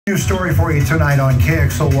News story for you tonight on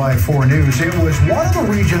KXLY 4 News. It was one of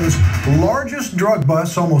the region's largest drug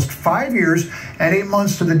busts, almost 5 years and 8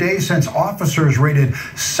 months to the day since officers raided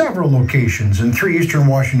several locations in 3 eastern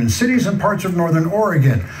Washington cities and parts of northern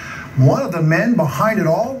Oregon. One of the men behind it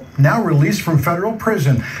all now released from federal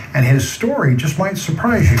prison, and his story just might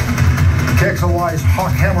surprise you. KXLY's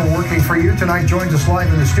Hawk Hammer, working for you tonight, joins us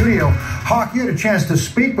live in the studio. Hawk, you had a chance to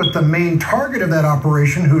speak with the main target of that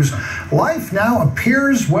operation, whose life now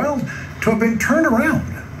appears, well, to have been turned around.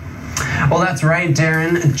 Well, that's right,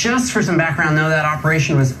 Darren. Just for some background, though, that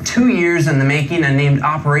operation was 2 years in the making and named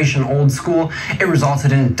Operation Old School. It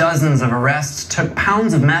resulted in dozens of arrests, took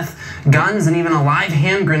pounds of meth, guns, and even a live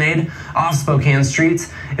hand grenade off Spokane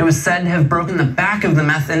streets. It was said to have broken the back of the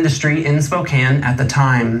meth industry in Spokane at the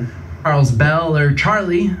time. Charles Bell, or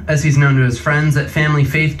Charlie, as he's known to his friends at Family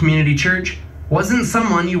Faith Community Church, wasn't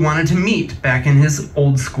someone you wanted to meet back in his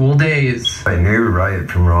old school days. I knew right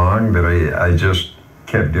from wrong, but I just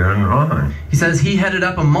kept doing wrong. He says he headed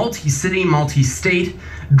up a multi-city, multi-state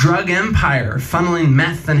drug empire, funneling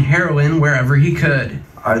meth and heroin wherever he could.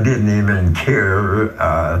 I didn't even care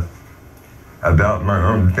about my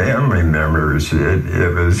own family members.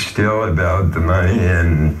 It was still about the money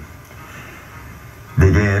and the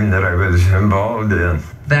game that I was involved in.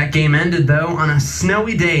 That game ended, though, on a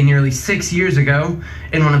snowy day nearly 6 years ago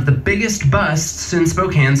in one of the biggest busts in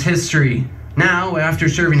Spokane's history. Now, after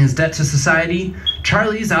serving his debt to society,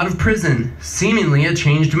 Charlie's out of prison, seemingly a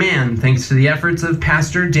changed man, thanks to the efforts of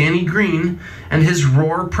Pastor Danny Green and his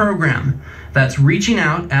ROAR program that's reaching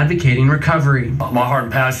out, advocating recovery. My heart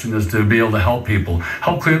and passion is to be able to help people,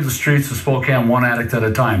 help clean up the streets of Spokane one addict at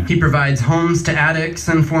a time. He provides homes to addicts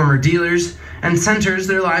and former dealers and centers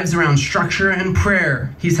their lives around structure and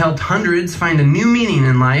prayer. He's helped hundreds find a new meaning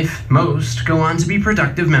in life. Most go on to be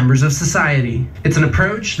productive members of society. It's an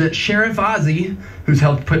approach that Sheriff Ozzie, who's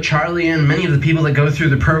helped put Charlie and many of the people that go through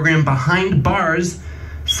the program behind bars,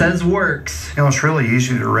 says works. You know, it's really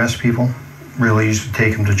easy to arrest people, really easy to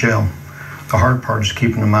take them to jail. The hard part is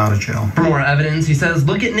keeping them out of jail. For more evidence, he says,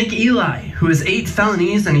 look at Nick Eli, who has 8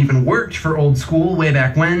 felonies and even worked for Old School way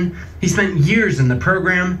back when. He spent years in the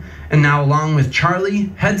program, and now, along with Charlie,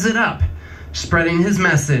 heads it up, spreading his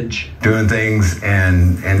message. Doing things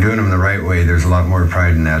and doing them the right way, there's a lot more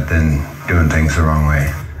pride in that than doing things the wrong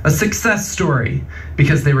way. A success story,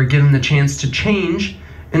 because they were given the chance to change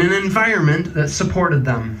in an environment that supported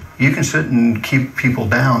them. You can sit and keep people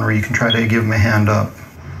down, or you can try to give them a hand up.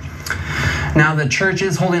 Now, the church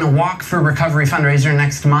is holding a Walk for Recovery fundraiser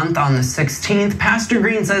next month on the 16th. Pastor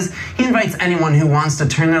Green says he invites anyone who wants to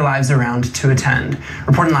turn their lives around to attend.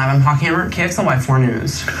 Reporting live, I'm Hawk Hammer, KXLY 4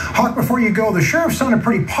 News. Hawk, before you go, the sheriff sounded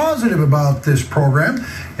pretty positive about this program.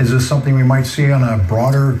 Is this something we might see on a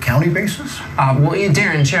broader county basis? Well,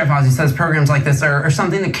 Darren, Sheriff Ozzie says programs like this are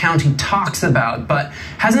something the county talks about, but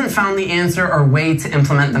hasn't found the answer or way to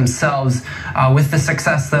implement themselves. With the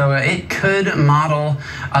success, though, it could model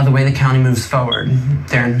the way the county moves forward.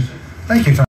 Darren. Thank you, Tom.